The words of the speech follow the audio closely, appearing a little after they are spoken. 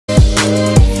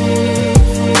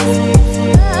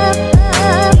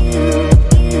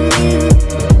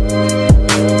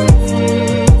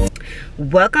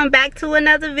Welcome back to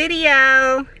another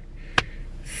video.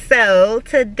 So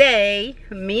today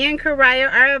me and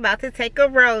Karaya are about to take a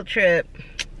road trip.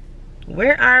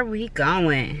 Where are we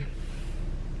going?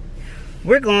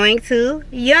 We're going to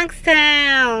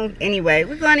Youngstown. Anyway,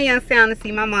 we're going to Youngstown to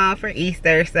see my mom for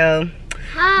Easter, so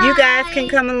hi. You guys can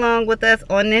come along with us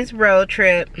on this road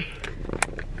trip.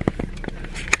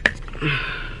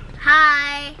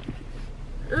 Hi.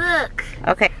 Look.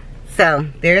 Okay, so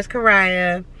there's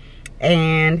Karaya.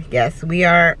 And yes, we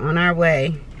are on our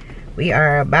way. We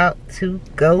are about to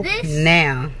go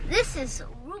now. This is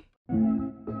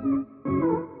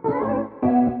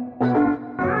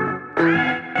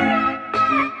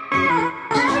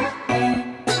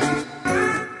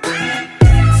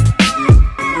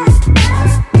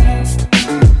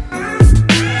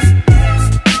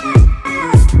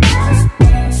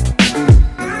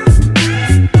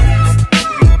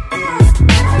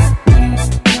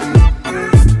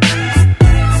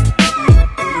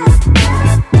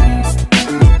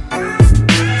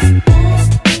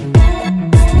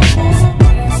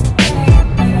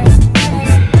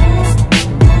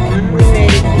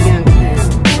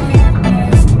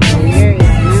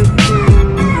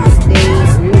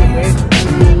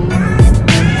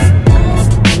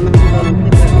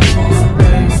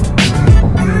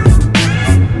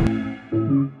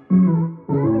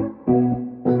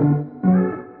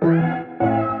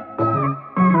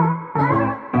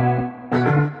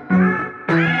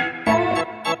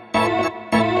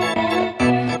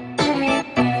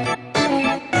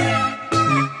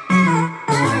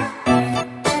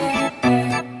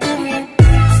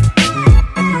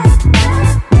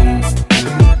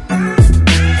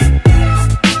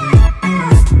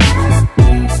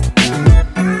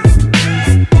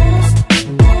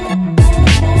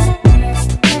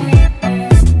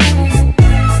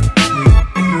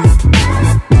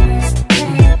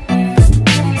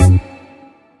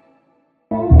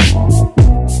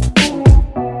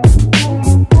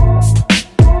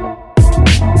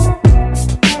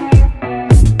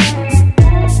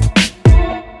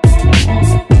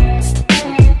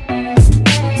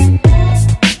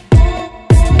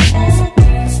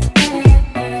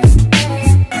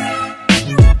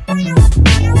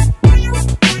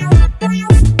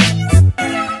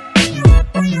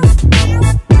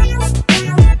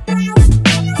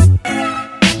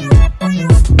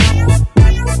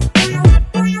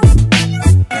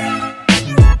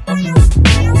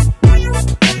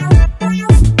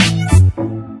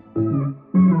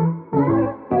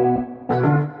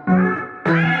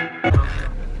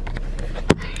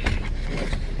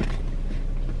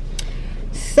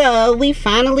So we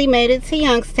finally made it to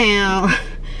Youngstown,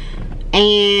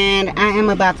 and I am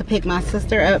about to pick my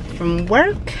sister up from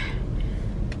work,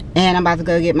 and I'm about to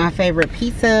go get my favorite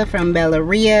pizza from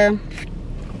Belleria.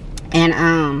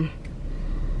 And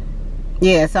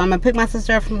yeah, so I'm gonna pick my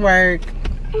sister up from work,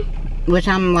 which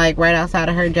I'm like right outside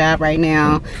of her job right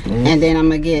now, and then I'm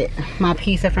gonna get my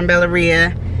pizza from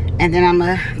Belleria, and then I'm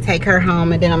gonna take her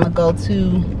home, and then I'm gonna go to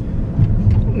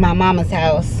my mama's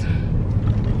house.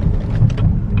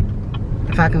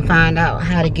 If I can find out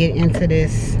how to get into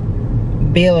this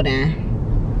building.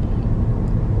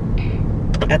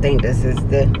 I think this is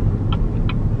the,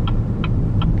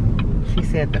 she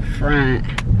said the front.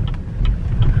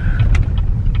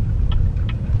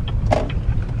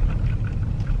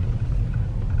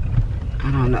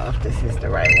 I don't know if this is the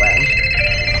right way.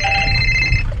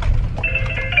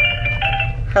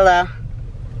 Hello?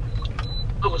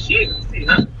 Oh, shit.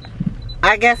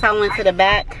 I guess I went to the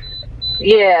back.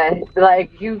 Yeah,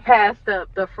 like you passed up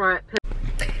the front.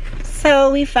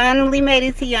 So we finally made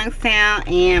it to Youngstown,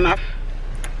 and my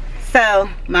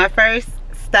first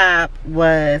stop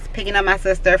was picking up my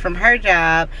sister from her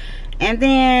job, and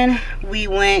then we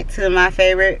went to my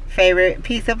favorite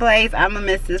pizza place. I'm gonna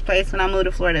miss this place when I move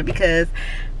to Florida, because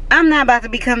I'm not about to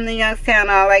become the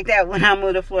Youngstown all like that when I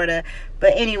move to Florida.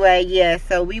 But anyway, yeah,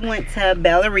 so we went to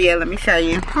Belleria. Let me show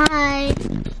you. hi.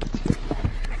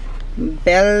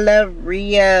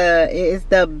 Belleria is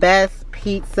the best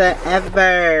pizza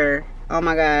ever. Oh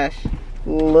my gosh,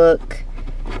 look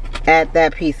at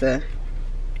that pizza.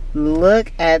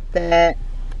 Look at that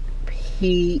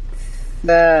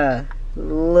pizza.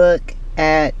 Look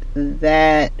at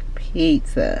that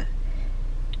pizza.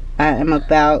 I am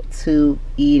about to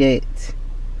eat it.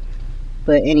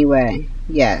 But anyway,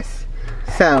 yes,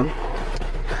 so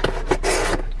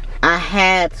I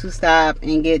had to stop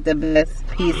and get the best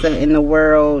pizza in the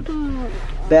world.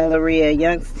 Belleria,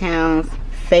 Youngstown's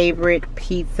favorite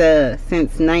pizza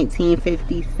since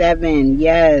 1957.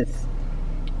 Yes,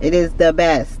 it is the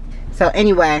best. So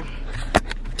anyway,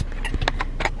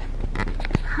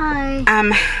 Hi.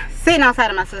 I'm sitting outside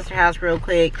of my sister's house real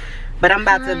quick, but I'm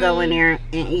about to go in there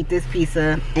and eat this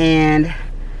pizza, and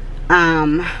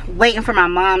waiting for my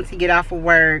mom to get off of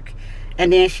work,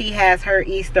 and then she has her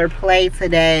Easter play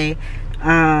today.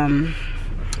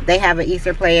 They have an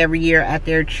Easter play every year at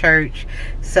their church,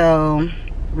 so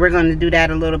we're going to do that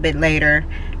a little bit later.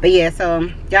 But yeah, so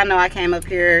y'all know I came up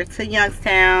here to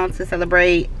Youngstown to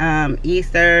celebrate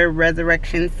Easter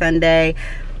Resurrection Sunday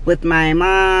with my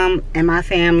mom and my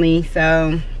family,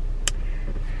 so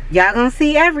y'all gonna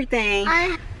see everything.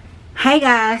 Hey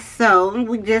guys, so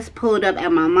we just pulled up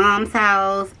at my mom's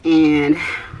house, and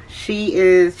she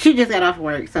just got off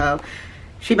work, so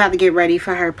she about to get ready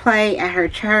for her play at her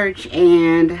church,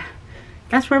 and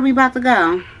that's where we about to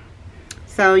go.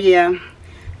 So yeah,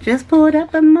 just pulled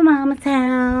up at my mama's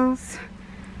house,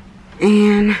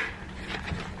 and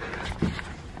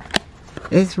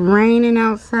it's raining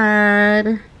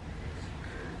outside.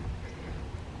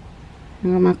 I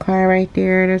got my car right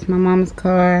there. There's my mama's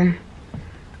car.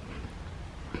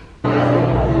 I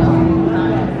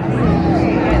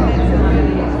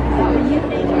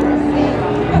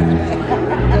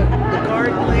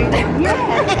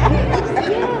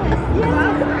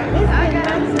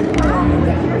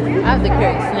have to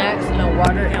carry snacks and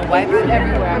water and wipes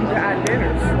everywhere after our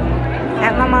dinners.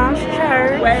 At my mom's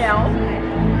church. Well,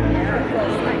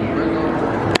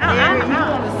 You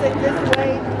want to sit this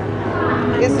way?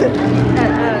 It's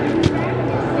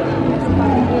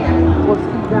we'll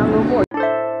scoot down a little more.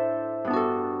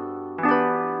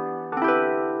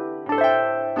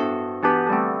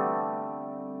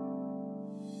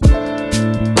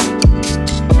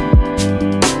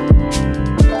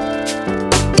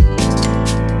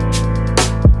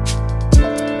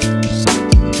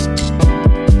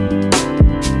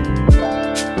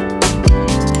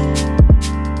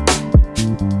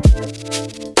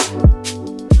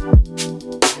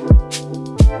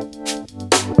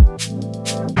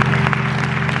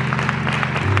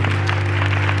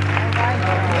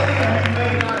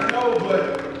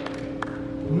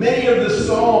 Many of the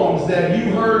songs that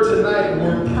you heard tonight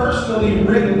were personally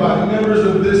written by members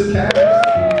of this cast.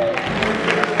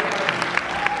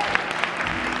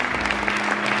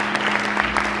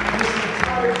 This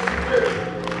entire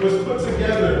script was put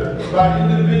together by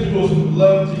individuals who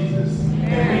love Jesus.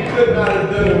 And we could not have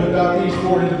done it without these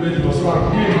 4 individuals. So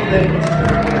I'm really thankful to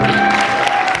them.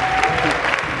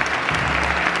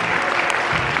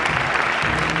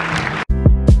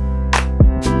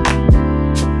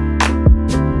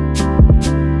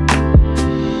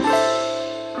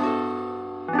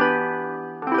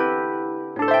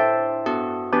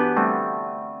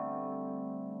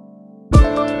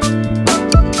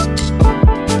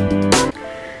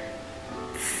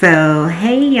 So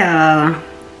hey y'all,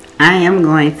 I am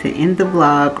going to end the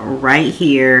vlog right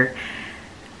here.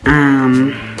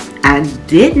 I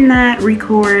did not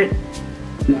record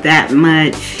that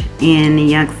much in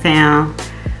Youngstown.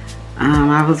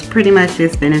 I was pretty much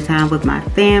just spending time with my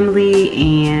family,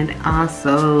 and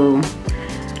also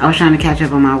I was trying to catch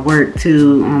up on my work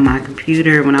too on my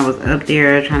computer when I was up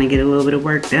there trying to get a little bit of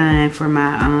work done for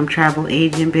my travel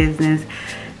agent business.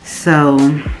 So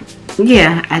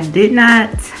yeah, I did not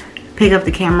pick up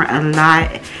the camera a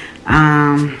lot.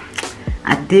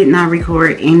 I did not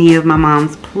record any of my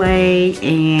mom's play,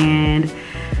 and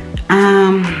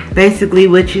basically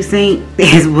what you think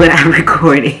is what I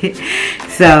recorded.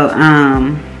 So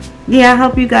yeah, I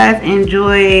hope you guys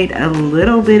enjoyed a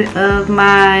little bit of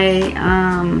my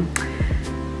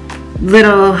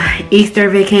little Easter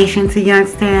vacation to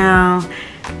Youngstown,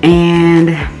 and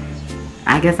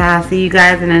I guess I'll see you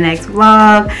guys in the next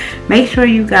vlog. Make sure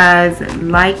you guys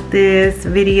like this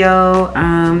video.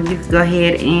 You can go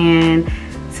ahead and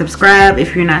subscribe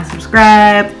if you're not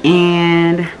subscribed,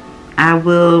 and I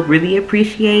will really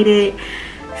appreciate it.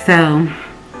 So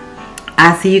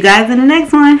I'll see you guys in the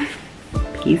next one.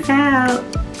 Peace out.